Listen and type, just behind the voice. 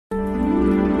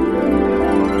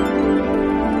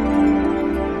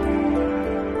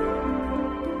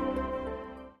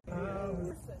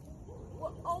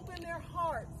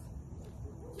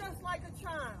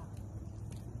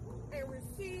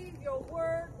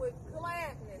with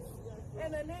gladness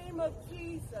in the name of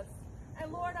Jesus.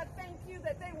 And Lord, I thank you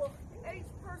that each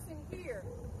person here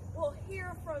will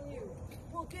hear from you,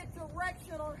 will get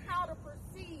direction on how to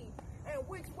proceed and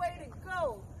which way to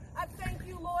go. I thank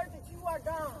you, Lord, that you are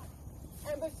God.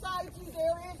 And besides you,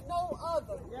 there is no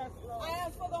other. Yes, Lord. I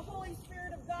ask for the Holy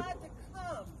Spirit of God to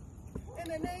come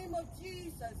in the name of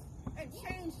Jesus and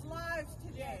change lives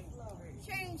today. Yes,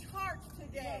 change hearts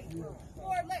today. Yes,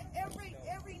 Lord, let every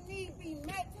need be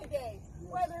met today,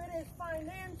 whether it is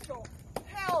financial,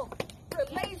 health,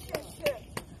 relationships.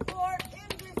 Lord,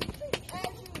 in this,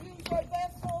 as you use your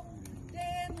vessel,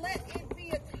 Dan, let it be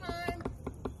a time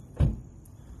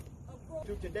of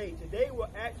growth. Today we're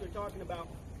actually talking about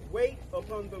wait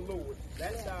upon the Lord.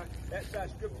 That's our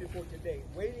scripture for today.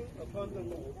 Waiting upon the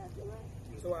Lord.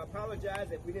 So I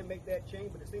apologize if we didn't make that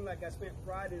change, but it seemed like I spent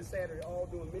Friday and Saturday all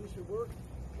doing ministry work.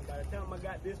 And by the time I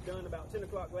got this done about 10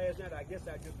 o'clock last night, I guess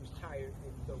I just was tired.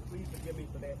 And so please forgive me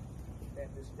for that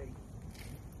mistake.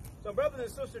 So brothers and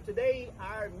sisters, today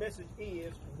our message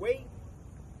is wait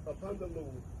upon the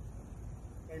Lord.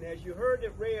 And as you heard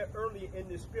it read earlier in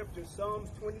the scripture, Psalms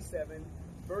 27,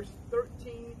 verse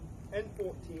 13 and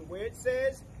 14, where it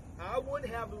says, I would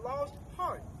have lost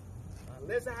heart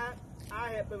unless I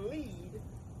had believed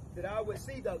that I would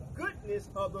see the goodness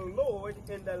of the Lord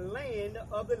in the land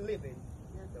of the living.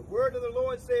 The word of the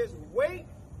Lord says, wait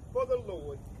for the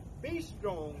Lord. Be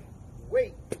strong.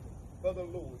 Wait for the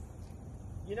Lord.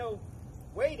 You know,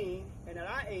 waiting, and at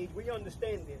our age, we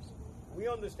understand this. We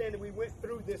understand that we went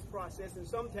through this process, and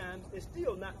sometimes it's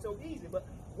still not so easy. But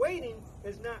waiting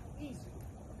is not easy.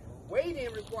 Waiting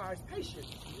requires patience.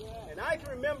 And I can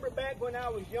remember back when I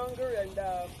was younger,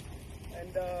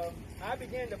 and I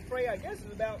began to pray. I guess it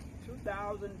was about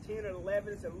 2010 or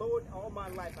 11. And said, Lord, all my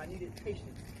life I needed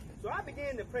patience. So I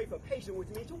began to pray for patience, which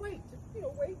means to wait.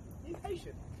 Wait, be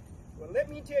patient. Well, let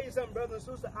me tell you something, brothers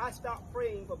and sisters. I stopped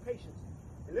praying for patience.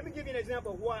 And let me give you an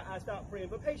example of why I stopped praying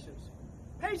for patience.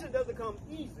 Patience doesn't come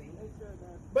easy,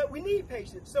 but we need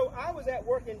patience. So I was at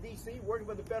work in D.C., working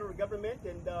for the federal government,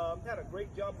 and had a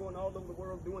great job going all over the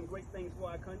world, doing great things for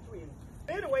our country. And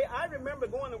anyway, I remember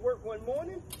going to work one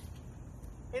morning,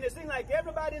 and it seemed like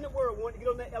everybody in the world wanted to get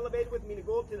on that elevator with me to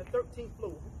go up to the 13th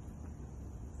floor.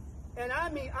 And I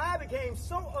mean, I became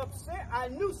so upset. I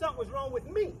knew something was wrong with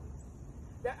me,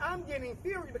 that I'm getting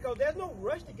furious because there's no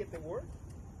rush to get to work.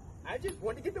 I just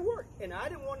wanted to get to work, and I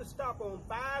didn't want to stop on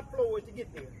 5 floors to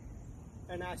get there.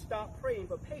 And I stopped praying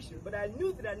for patience, but I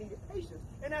knew that I needed patience,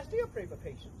 and I still pray for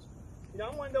patience. You know,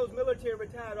 I'm one of those military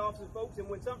retired officers, folks, and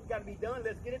when something's got to be done,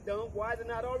 let's get it done. Why is it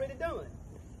not already done?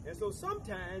 And so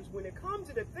sometimes when it comes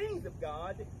to the things of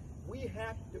God, we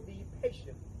have to be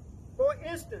patient. For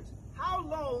instance, how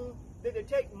long did it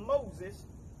take Moses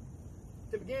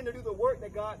to begin to do the work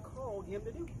that God called him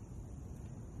to do?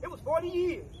 It was 40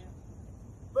 years.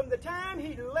 From the time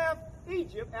he left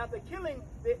Egypt after killing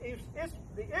the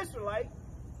Israelite,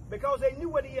 because they knew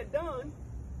what he had done.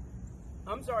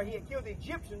 I'm sorry, he had killed the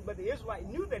Egyptian, but the Israelite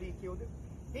knew that he killed him.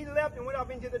 He left and went off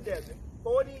into the desert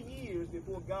 40 years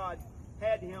before God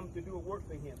had him to do a work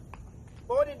for him.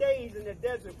 40 days in the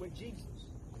desert with Jesus.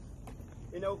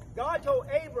 You know, God told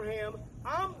Abraham,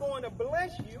 I'm going to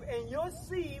bless you, and your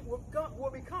seed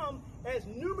will become as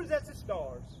numerous as the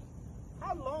stars.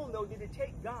 How long, though, did it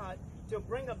take God to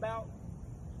bring about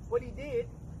what he did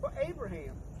for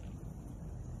Abraham?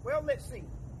 Well, let's see.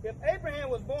 If Abraham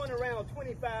was born around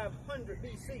 2500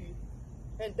 BC,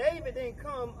 and David didn't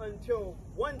come until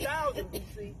 1000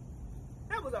 BC,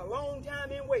 that was a long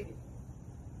time in waiting.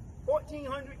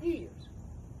 1400 years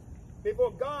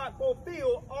before God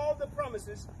fulfilled all the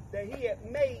promises that he had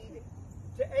made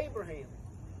to Abraham.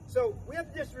 So we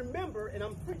have to just remember, and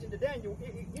I'm preaching to Daniel,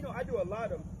 you know, I do a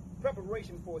lot of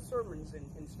preparation for sermons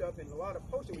and stuff, and a lot of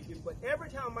posting we give, but every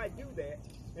time I do that,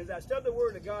 as I study the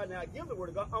Word of God and I give the Word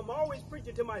of God, I'm always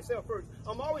preaching to myself first.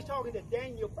 I'm always talking to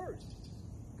Daniel first,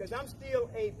 because I'm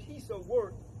still a piece of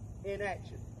work in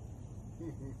action.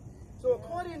 So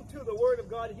according to the Word of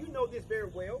God, and you know this very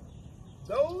well,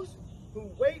 those who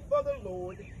wait for the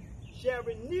Lord shall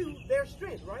renew their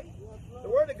strength, right? The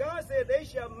Word of God says they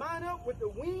shall mount up with the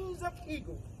wings of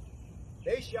eagles.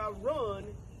 They shall run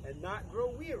and not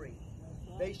grow weary.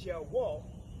 They shall walk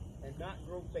and not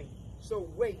grow faint. So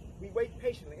wait. We wait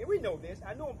patiently. And we know this.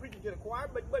 I know I'm preaching to the choir,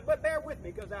 but bear with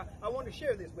me, because I want to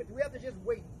share this with you. We have to just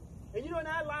wait. And you know, in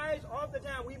our lives, all the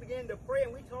time we begin to pray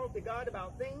and we talk to God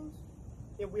about things.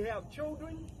 If we have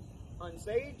children,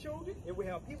 unsaved children, if we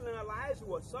have people in our lives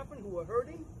who are suffering, who are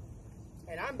hurting,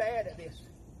 and I'm bad at this.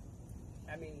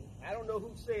 I mean, I don't know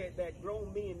who said that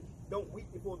grown men don't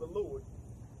weep before the Lord.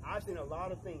 I've seen a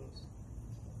lot of things.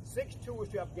 6 tours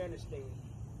to Afghanistan,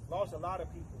 Lost a lot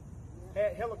of people.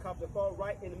 Had helicopter fall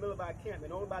right in the middle of our camp,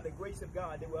 and only by the grace of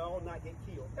God, they will all not get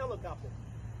killed. Helicopter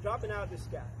dropping out of the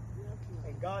sky.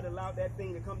 And God allowed that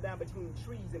thing to come down between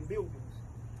trees and buildings,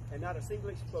 and not a single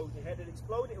explosion. Had it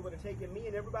exploded, it would have taken me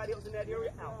and everybody else in that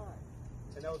area out.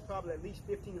 And there was probably at least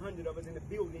 1,500 of us in the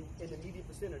building in the immediate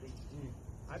vicinity.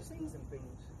 I've seen some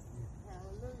things.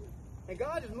 And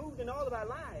God has moved in all of our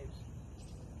lives.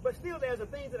 But still there's the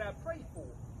things that I pray for.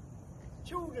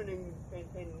 Children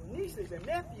and nieces and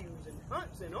nephews and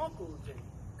aunts and uncles and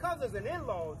cousins and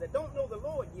in-laws that don't know the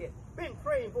Lord yet. Been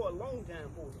praying for a long time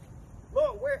for them.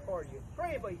 Lord, where are you?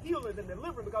 Praying for healing and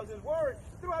deliverance, because His Word,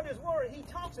 throughout His Word, He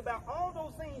talks about all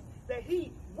those things that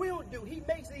He will do. He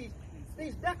makes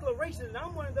these declarations, and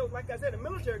I'm one of those, like I said, a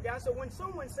military guy. So when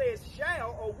someone says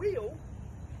shall or will,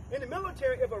 in the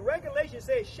military, if a regulation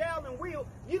says shall and will,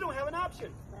 you don't have an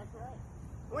option. That's right.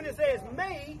 When it says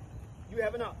may, you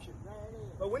have an option.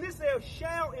 But when it says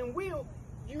shall and will,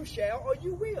 you shall or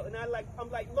you will. And I'm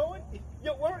like, Lord,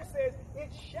 your word says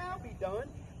it shall be done.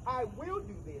 I will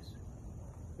do this.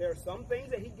 There are some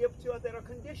things that He gives to us that are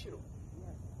conditional.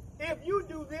 If you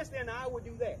do this, then I will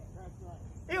do that. That's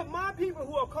right. If my people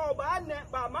who are called by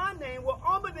my name will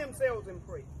humble themselves and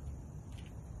pray,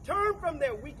 turn from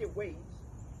their wicked ways,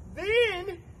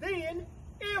 then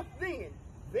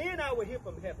I will hear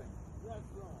from heaven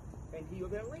and heal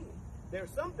their land. There are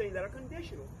some things that are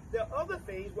conditional. There are other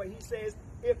things where He says,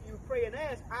 if you pray and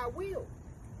ask, I will.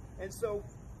 And so,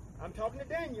 I'm talking to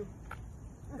Daniel.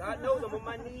 God knows I'm on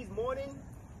my knees morning,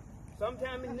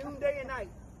 sometime in noonday and night.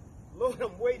 Lord,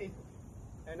 I'm waiting.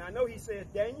 And I know He says,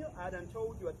 Daniel, I done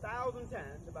told you 1,000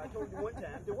 times, if I told you one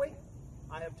time, to wait.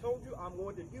 I have told you I'm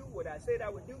going to do what I said I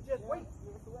would do, just wait.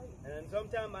 And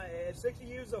sometime at 60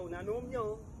 years old, and I know I'm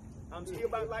young, I'm still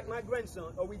about like my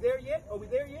grandson. Are we there yet? Are we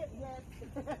there yet?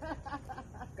 Yes.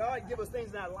 God give us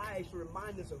things in our lives to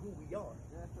remind us of who we are.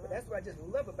 But that's what I just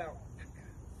love about.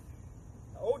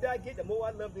 The older I get, the more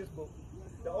I love this book.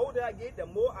 The older I get, the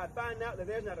more I find out that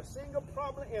there's not a single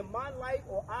problem in my life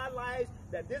or our lives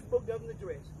that this book doesn't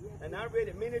address. And I read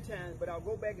it many times, but I'll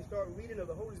go back and start reading, or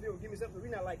the Holy Spirit will give me something to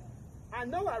read. I'm like, I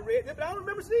know I read it, but I don't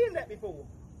remember seeing that before.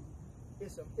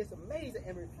 It's amazing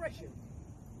and refreshing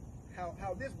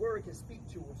how this word can speak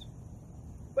to us.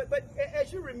 But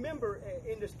as you remember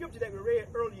in the scripture that we read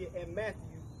earlier in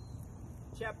Matthew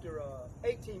chapter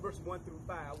 18, verses 1 through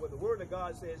 5, where the word of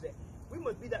God says that we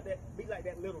must be like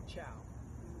that little child.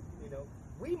 You know,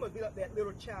 we must be like that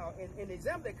little child. And the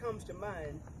example that comes to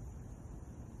mind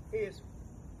is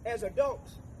as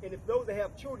adults, and if those that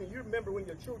have children, you remember when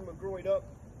your children were growing up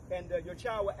and your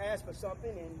child would ask for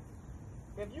something, and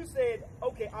if you said,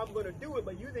 okay, I'm going to do it,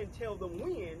 but you didn't tell them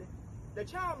when, the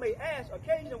child may ask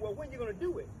occasionally, well, when you're going to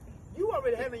do it. You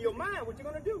already have in your mind what you're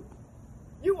going to do.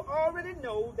 You already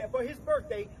know that for his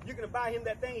birthday, you're going to buy him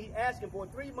that thing he's asking for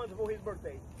 3 months before his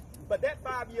birthday. But that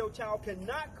 5-year-old child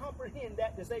cannot comprehend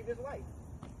that to save his life.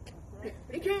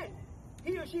 He can't.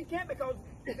 He or she can't, because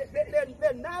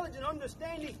their knowledge and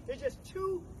understanding is just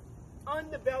too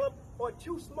undeveloped or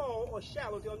too small or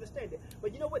shallow to understand it.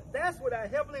 But you know what? That's what our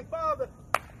Heavenly Father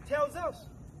tells us.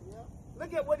 Yep.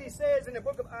 Look at what He says in the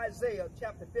book of Isaiah,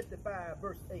 chapter 55,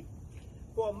 verse 8.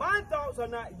 For my thoughts are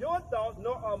not your thoughts,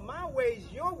 nor are my ways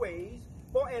your ways.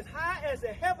 For as high as the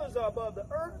heavens are above the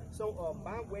earth, so are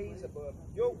my ways above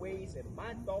your ways, and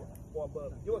my thoughts are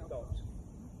above your thoughts.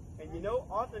 And you know,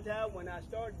 oftentimes when I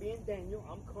start being Daniel,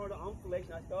 I'm carnal, I'm flesh,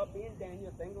 and I start being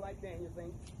Daniel, things like Daniel,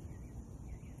 things,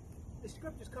 the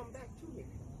scriptures come back to me.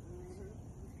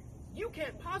 You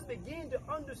can't possibly begin to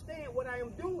understand what I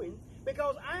am doing,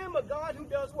 because I am a God who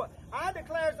does what? I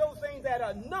declare those things that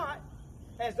are not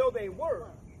as though they were.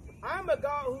 I'm a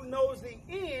God who knows the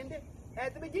end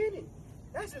at the beginning.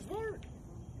 That's His word.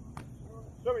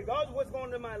 So regardless of what's going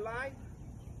on in my life,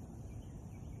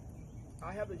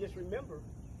 I have to just remember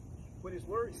what His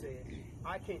word says.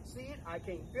 I can't see it, I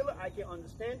can't feel it, I can't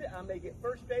understand it. I may get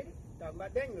frustrated. Talking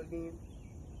about Daniel again.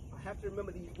 I have to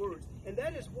remember these words. And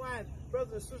that is why,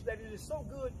 brothers and sisters, that it is so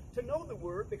good to know the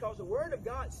word, because the word of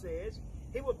God says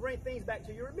He will bring things back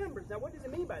to your remembrance. Now, what does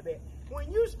it mean by that?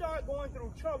 When you start going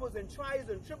through troubles and trials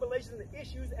and tribulations and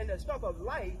issues and the stuff of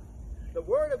life, the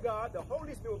word of God, the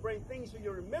Holy Spirit will bring things to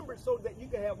your remembrance so that you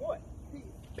can have what?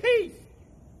 Peace.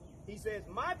 He says,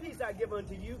 my peace I give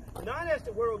unto you, not as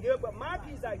the world gives, but my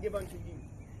peace I give unto you.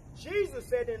 Jesus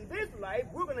said in this life,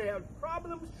 we're going to have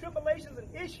problems, tribulations, and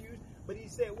issues, but He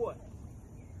said what?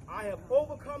 I have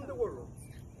overcome the world.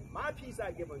 My peace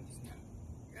I give unto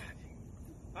you.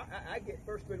 God, I get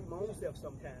frustrated with my own self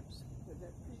sometimes.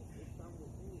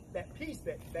 That peace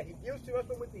that He gives to us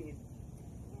from within.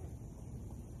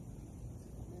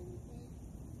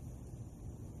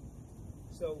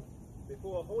 so,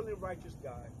 before a holy and righteous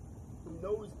God who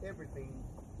knows everything,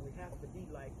 we have to be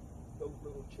like those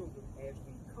little children as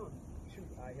we come to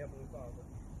our Heavenly Father.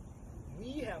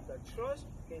 We have to trust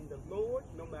in the Lord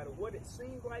no matter what it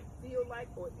seems like, feel like,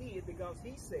 or is, because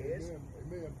He says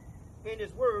Amen. in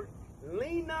His Word,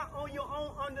 lean not on your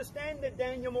own understanding,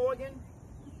 Daniel Morgan.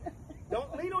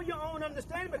 Don't lean on your own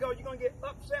understanding, because you're going to get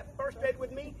upset, frustrated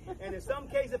with me, and in some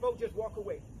cases, folks just walk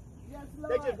away. Yes, They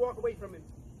Lord. just walk away from Him.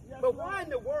 Yes, But Lord. why in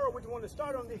the world would you want to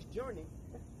start on this journey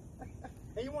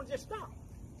and you want to just stop?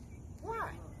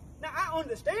 Why? Now, I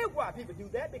understand why people do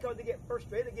that, because they get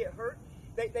frustrated, they get hurt.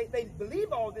 They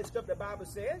believe all this stuff the Bible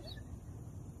says.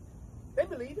 They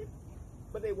believe it,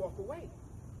 but they walk away.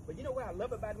 But you know what I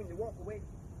love about it when you walk away?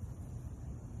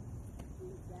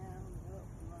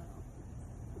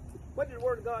 What did the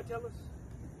Word of God tell us?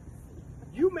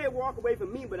 You may walk away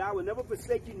from me, but I will never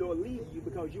forsake you nor leave you,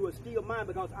 because you are still mine,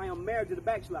 because I am married to the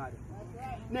backslider.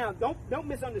 Now, don't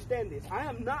misunderstand this. I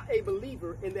am not a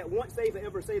believer in that once saved,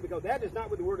 ever saved, because that is not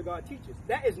what the Word of God teaches.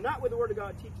 That is not what the Word of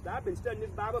God teaches. I've been studying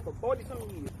this Bible for 40-something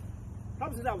years,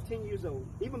 probably since I was 10 years old,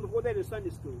 even before that in Sunday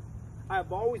school. I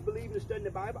have always believed in studying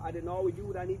the Bible. I didn't always do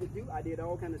what I needed to do. I did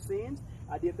all kinds of sins.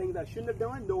 I did things I shouldn't have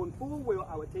done, knowing full well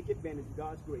I would take advantage of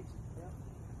God's grace.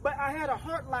 But I had a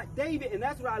heart like David, and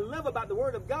that's what I love about the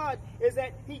Word of God, is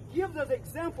that He gives us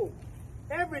example.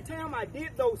 Every time I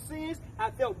did those sins, I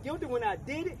felt guilty when I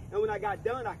did it, and when I got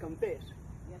done, I confessed.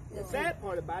 The sad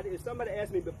part about it is somebody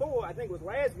asked me before, I think it was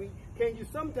last week, can you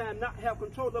sometimes not have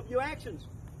control of your actions?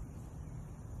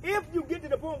 If you get to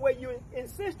the point where you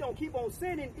insist on keep on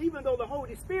sinning, even though the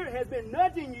Holy Spirit has been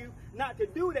nudging you not to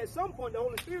do it, at some point the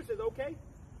Holy Spirit says, okay,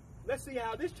 let's see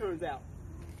how this turns out.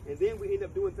 And then we end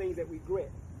up doing things that we regret.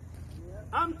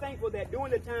 I'm thankful that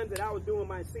during the times that I was doing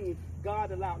my sin,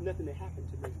 God allowed nothing to happen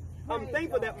to me. I'm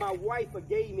thankful that my wife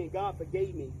forgave me and God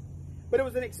forgave me. But it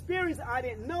was an experience I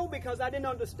didn't know, because I didn't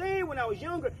understand when I was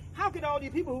younger. How could all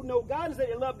these people who know God and say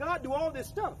they love God do all this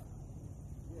stuff?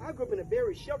 I grew up in a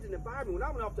very sheltered environment. When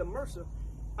I went off to Mercer,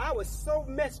 I was so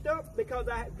messed up because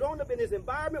I had grown up in this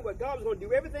environment where God was going to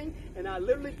do everything, and I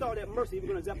literally thought at Mercy He was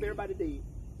going to zap everybody dead.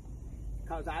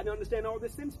 Because I didn't understand all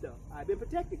this sin stuff. I've been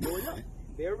protected growing up.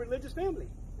 Very religious family.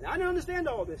 And I didn't understand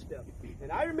all this stuff.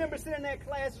 And I remember sitting in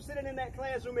that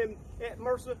classroom at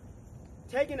Mercer,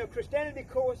 taking a Christianity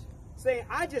course, saying,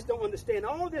 I just don't understand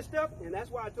all this stuff. And that's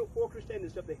why I took 4 Christianity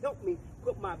stuff to help me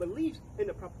put my beliefs in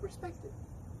the proper perspective.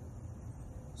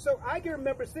 So I can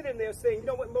remember sitting there saying, you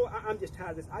know what, Lord, I'm just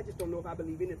tired of this. I just don't know if I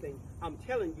believe anything. I'm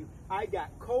telling you, I got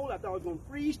cold. I thought I was going to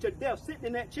freeze to death sitting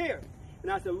in that chair.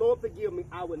 And I said, Lord, forgive me.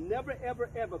 I will never, ever,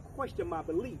 ever question my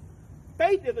belief.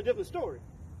 Faith is a different story.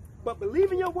 But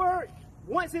believing your word,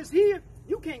 once it's here,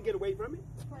 you can't get away from it.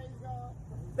 Praise God.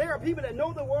 There are people that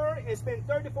know the word and spend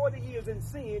 30, 40 years in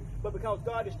sin, but because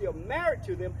God is still married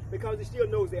to them, because He still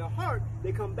knows their heart,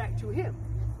 they come back to Him.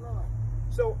 Yes, Lord.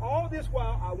 So all this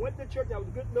while, I went to church. I was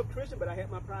a good little Christian, but I had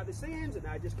my private sins, and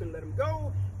I just couldn't let them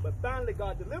go. But finally,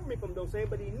 God delivered me from those sins.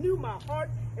 But He knew my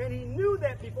heart, and He knew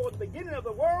that before the beginning of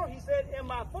the world, He said, in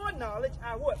my foreknowledge,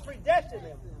 I what? Predestined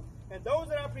them. And those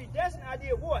that I predestined, I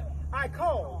did what? I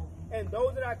called. And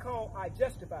those that I called, I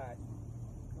justified.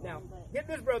 Now, get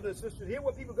this, brothers and sisters. Hear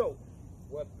what people go.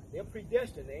 Well, they're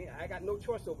predestined. I got no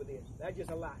choice over this. That's just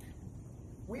a lie.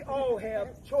 We all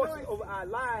have choices over our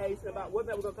lives about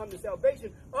whether we're going to come to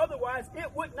salvation. Otherwise, it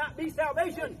would not be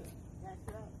salvation. That's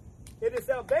right. It is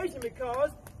salvation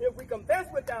because if we confess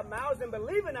with our mouths and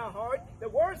believe in our heart, the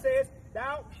word says,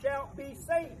 thou shalt be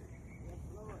saved. Yes,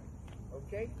 Lord.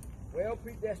 Okay? Well,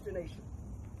 predestination.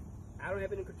 I don't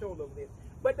have any control over this.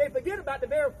 But they forget about the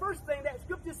very first thing that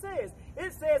Scripture says.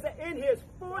 It says that in His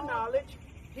foreknowledge,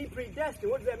 He predestined.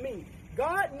 What does that mean?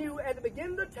 God knew at the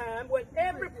beginning of the time what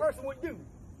every person would do.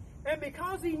 And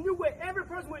because He knew what every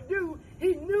person would do,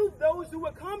 He knew those who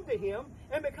would come to Him.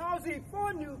 And because He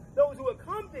foreknew those who would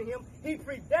come to Him, He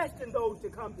predestined those to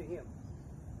come to Him.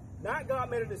 Not God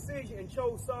made a decision and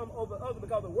chose some over others,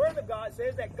 because the Word of God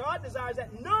says that God desires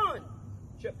that none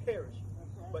should perish,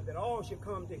 but that all should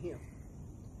come to Him.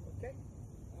 Okay?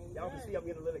 Y'all can see I'm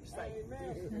getting a little excited.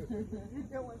 Amen.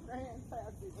 You're doing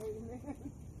fantastic. Amen.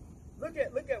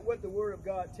 Look at what the Word of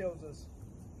God tells us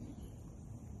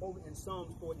over in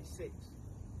Psalms 46.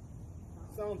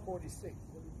 Psalm 46,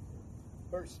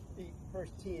 verse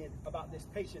 10, about this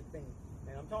patient thing.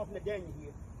 And I'm talking to Daniel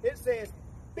here. It says,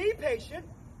 be patient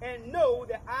and know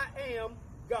that I am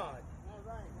God. All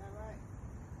right, all right.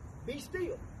 Be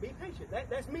still. Be patient.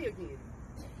 That's me again.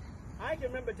 I can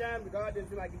remember times when God didn't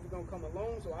feel like He was going to come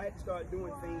along, so I had to start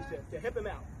doing things to help Him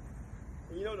out.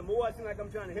 And you know, the more I seem like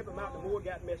I'm trying to help Him out, the more it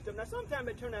got messed up. Now, sometimes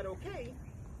it turned out okay,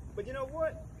 but you know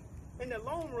what? in the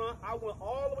long run, I went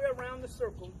all the way around the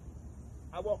circle.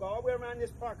 I walked all the way around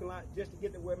this parking lot just to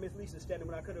get to where Miss Lisa's standing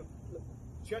when I could have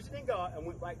trusted in God and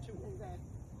went right to her. Exactly.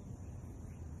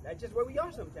 That's just where we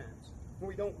are sometimes. When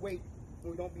we don't wait,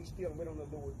 when we don't be still and wait on the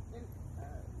Lord.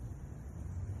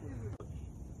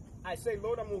 I say,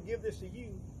 Lord, I'm going to give this to you.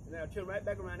 And then I'll turn right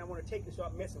back around and I want to take it and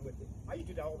start messing with it. I used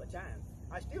to do that all the time.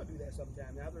 I still do that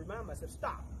sometimes. And I have to remind myself,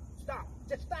 stop,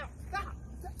 just stop,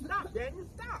 Daniel,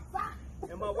 stop.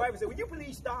 And my wife would say, will you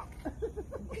please stop?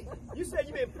 You said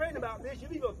you've been praying about this.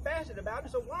 You've even fasted about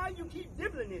it. So why you keep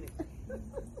dibbling in it?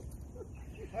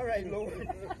 All right, Lord.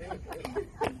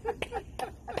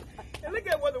 And look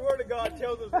at what the Word of God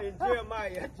tells us in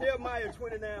Jeremiah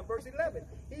 29, verse 11.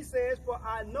 He says, for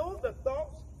I know the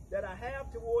thoughts that I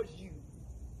have towards you,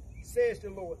 says the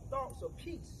Lord, thoughts of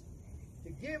peace,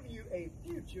 to give you a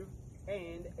future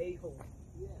and a hope.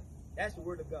 Yes. That's the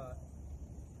Word of God.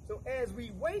 So as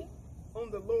we wait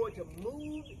on the Lord to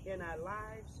move in our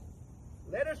lives,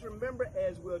 let us remember,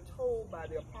 as we're told by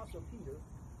the Apostle Peter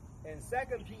in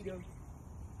 2 Peter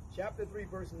chapter 3,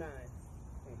 verse 9.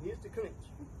 And here's the clinch.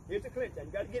 Here's the clinch.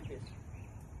 You got to get this.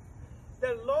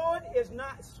 The Lord is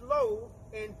not slow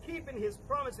in keeping his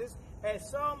promises, as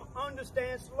some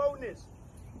understand slowness.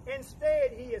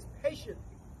 Instead, he is patient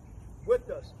with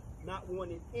us, not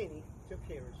wanting any to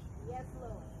perish. Yes,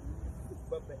 Lord.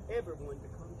 But for everyone to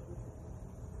come to him.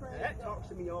 Now, that talks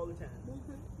to me all the time.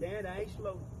 Dad, I ain't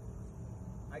slow.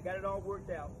 I got it all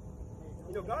worked out.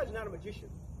 You know, God's not a magician.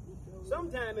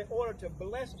 Sometimes in order to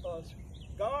bless us,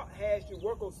 God has to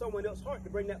work on someone else's heart to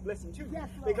bring that blessing to you. Yes,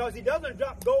 Lord. Because he doesn't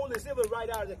drop gold and silver right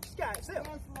out of the sky itself.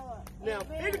 Yes, Lord. Now,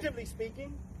 Amen. figuratively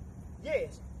speaking,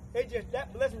 yes,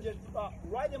 that blessing just dropped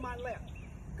right in my lap.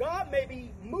 God may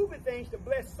be moving things to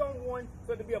bless someone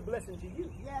so to be a blessing to you.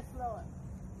 Yes, Lord.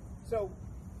 So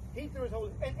he threw his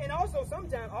whole, and also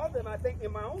sometimes, all of them, I think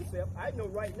in my own self, I know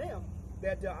right now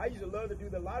that I used to love to do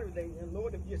the lottery thing, and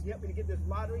Lord, if you just help me to get this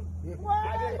lottery,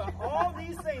 I think about all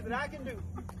these things that I can do.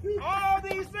 All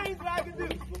these things that I can do.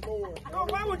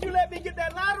 Lord, why would you let me get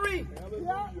that lottery?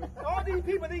 All these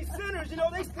people, these sinners, you know,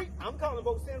 they speak. I'm calling them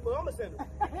both sinners, but I'm a sinner.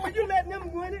 Would you let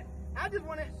them win it? I just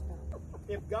want to.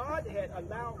 If God had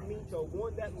allowed me to have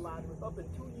won that lottery up to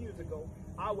 2 years ago,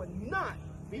 I would not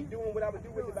be doing what I would do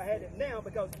with it if I had it now,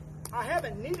 because I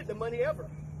haven't needed the money ever.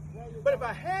 But if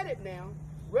I had it now,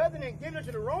 rather than giving it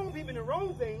to the wrong people and the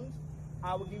wrong things,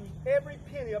 I would use every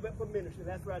penny of it for ministry.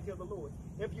 That's what I tell the Lord.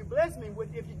 If you bless me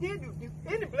with, if you did do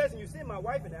any blessing you send my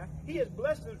wife and I, he has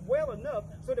blessed us well enough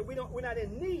so that we're not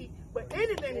in need. But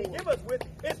anything he give us with,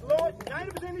 it's Lord,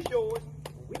 90% is yours.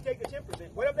 We take the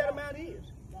 10%, whatever that amount is.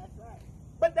 That's right.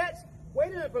 But that's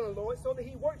waiting upon the Lord so that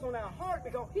he works on our heart,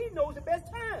 because he knows the best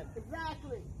time.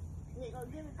 Exactly. He ain't gonna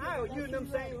give it to I you was using them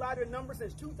unless same you lottery numbers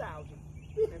since 2000.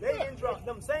 And they didn't drop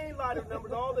them same lottery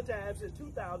numbers all the time since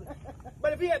 2000.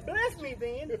 But if he had blessed me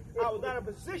then, I was not in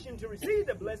a position to receive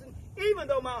the blessing, even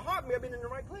though my heart may have been in the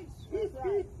right place. That's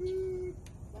right.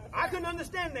 I couldn't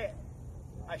understand that.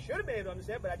 I should have been able to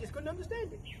understand, but I just couldn't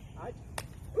understand it.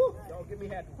 Y'all get me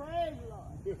happy. Praise the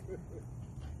Lord.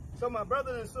 So my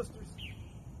brothers and sisters,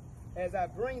 as I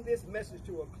bring this message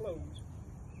to a close,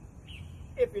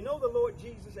 if you know the Lord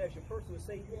Jesus as your personal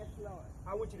Savior, Yes, Lord.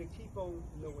 I want you to keep on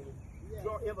knowing him. Yes.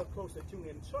 Draw ever closer to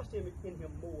him. Trust him in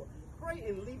him more. Pray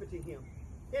and leave it to him.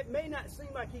 It may not seem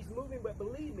like he's moving, but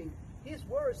believe me, his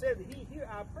word says that he hears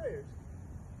our prayers.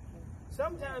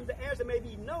 Sometimes the answer may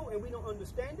be no and we don't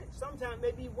understand it. Sometimes it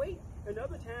may be wait, and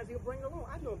other times he'll bring it along.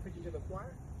 I know I'm preaching to the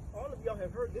choir. All of y'all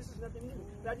have heard this is nothing new.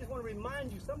 But I just want to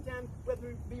remind you, sometimes we have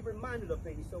to be reminded of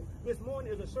things. So this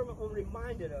morning is a sermon on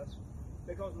reminding us,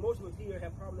 because most of us here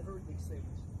have probably heard these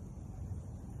things.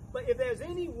 But if there's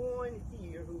anyone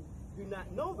here who do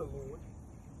not know the Lord,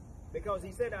 because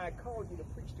he said, I called you to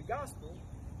preach the gospel,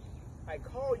 I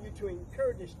call you to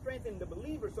encourage and strengthen the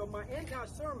believers. So my entire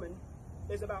sermon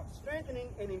is about strengthening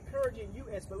and encouraging you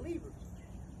as believers.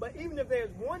 But even if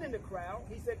there's one in the crowd,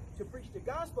 he said, to preach the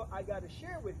gospel, I got to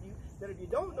share with you that if you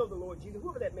don't know the Lord Jesus,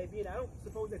 whoever that may be, and I don't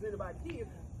suppose there's anybody here,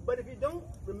 but if you don't,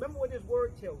 remember what his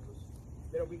word tells us,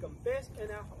 that if we confess in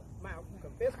our mouth,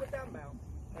 confess with our mouth,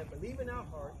 and believe in our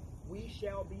heart, we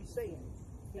shall be saved.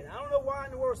 And I don't know why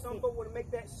in the world some people want to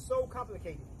make that so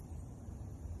complicated.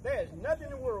 There's nothing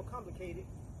in the world complicated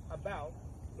about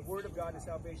the word of God and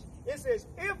salvation. It says,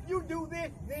 if you do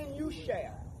this, then you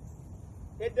shall.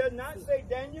 It does not say,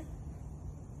 Daniel,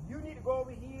 you need to go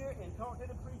over here and talk to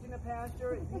the preacher and the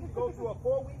pastor, and you need to go through a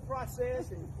 4-week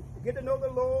process and get to know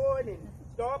the Lord and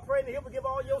start praying that he'll forgive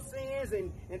all your sins,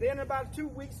 and then in about 2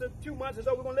 weeks or 2 months or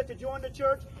so, we're going to let you join the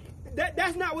church.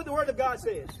 That's not what the word of God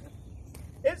says.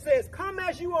 It says, come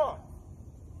as you are.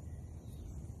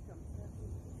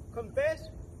 confess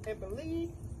and believe,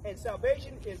 and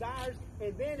salvation is ours,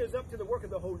 and then it's up to the work of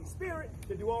the Holy Spirit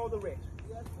to do all the rest.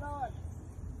 Yes, Lord.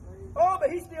 Oh,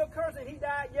 but he's still cursing. He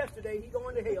died yesterday. He's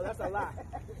going to hell. That's a lie.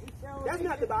 That's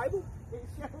not the Bible.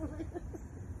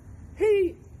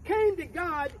 He came to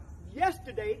God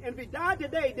yesterday, and if he died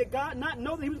today, did God not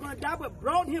know that he was going to die, but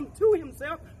brought him to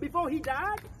himself before he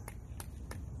died?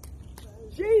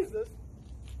 Jesus,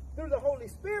 through the Holy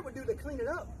Spirit, would do the cleaning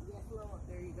up. Yes, Lord.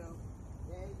 There you go.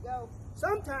 There you go.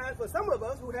 Sometimes, for some of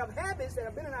us who have habits that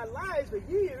have been in our lives for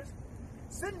years,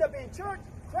 sitting up in church,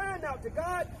 crying out to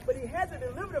God, but he hasn't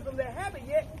delivered us from that habit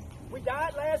yet. We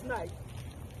died last night,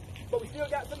 but we still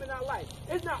got something in our life.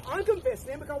 It's not unconfessed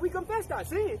sin because we confessed our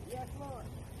sin. Yes, Lord.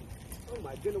 Oh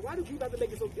my goodness, why do people have to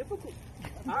make it so difficult?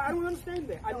 I don't understand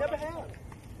that. I never have.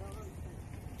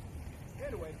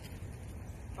 Anyway,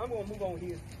 I'm going to move on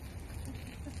here.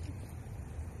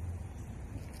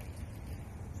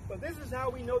 But this is how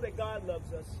we know that God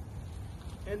loves us,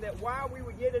 and that while we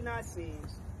were yet in our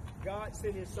sins, God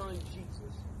sent his son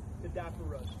Jesus to die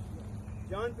for us.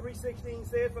 John 3:16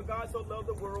 says, "For God so loved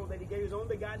the world that he gave his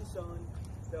only begotten Son,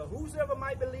 that whosoever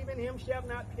might believe in him shall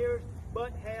not perish,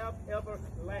 but have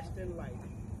everlasting life."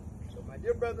 So my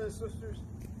dear brothers and sisters,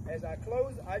 as I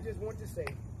close, I just want to say,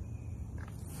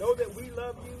 know that we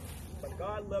love you, but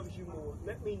God loves you more.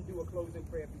 Let me do a closing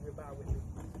prayer if you will bow with me.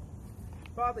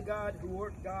 Father God, who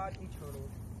art God eternal,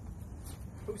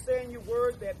 who say in your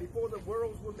word that before the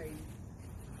worlds were made,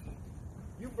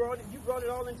 you brought it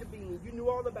all into being. You knew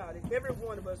all about it. Every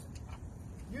one of us.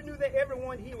 You knew that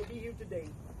everyone here would be here today.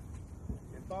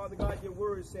 And Father God, your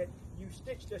word said you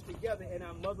stitched us together in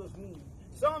our mother's womb.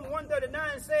 Psalm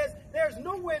 139 says, there's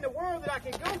nowhere in the world that I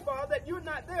can go, Father, that you're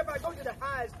not there. If I go to the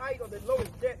highest height or the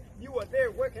lowest depth, you are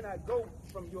there. Where can I go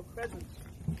from your presence?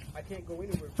 I can't go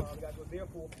anywhere, Father God. So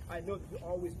therefore, I know that you're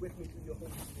always with me through your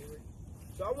Holy Spirit.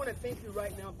 So I want to thank you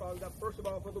right now, Father God, first of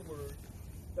all for the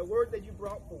word that you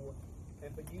brought forth,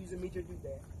 and for using me to do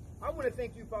that. I want to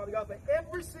thank you, Father God, for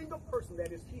every single person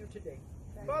that is here today.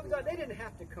 Father God, they didn't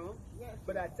have to come,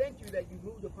 but I thank you that you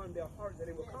moved upon their hearts, that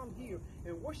they will come here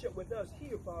and worship with us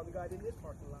here, Father God, in this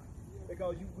parking lot.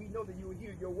 Because we know that you are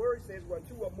here. Your word says, where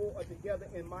two or more are together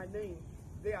in my name,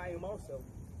 there I am also.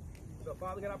 So,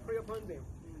 Father God, I pray upon them.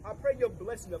 I pray your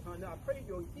blessing upon them. I pray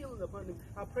your healing upon them.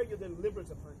 I pray your deliverance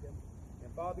upon them.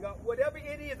 And Father God, whatever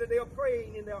it is that they are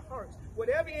praying in their hearts,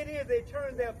 whatever it is they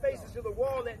turn their faces to the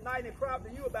wall at night and cry out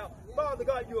to you about, Father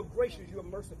God, you are gracious, you are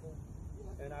merciful.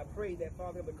 And I pray that,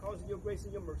 Father, because of your grace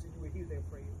and your mercy, you will hear their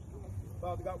prayers.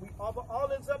 Father God, we offer all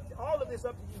of this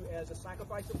up to you as a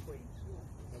sacrifice of praise.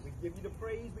 And we give you the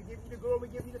praise, we give you the glory, we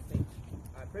give you the thanks.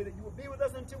 I pray that you will be with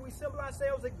us until we assemble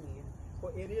ourselves again.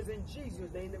 For it is in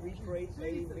Jesus' name that we pray.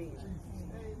 Amen. Amen.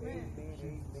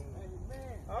 Amen.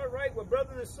 Amen. All right, well,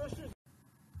 brothers and sisters.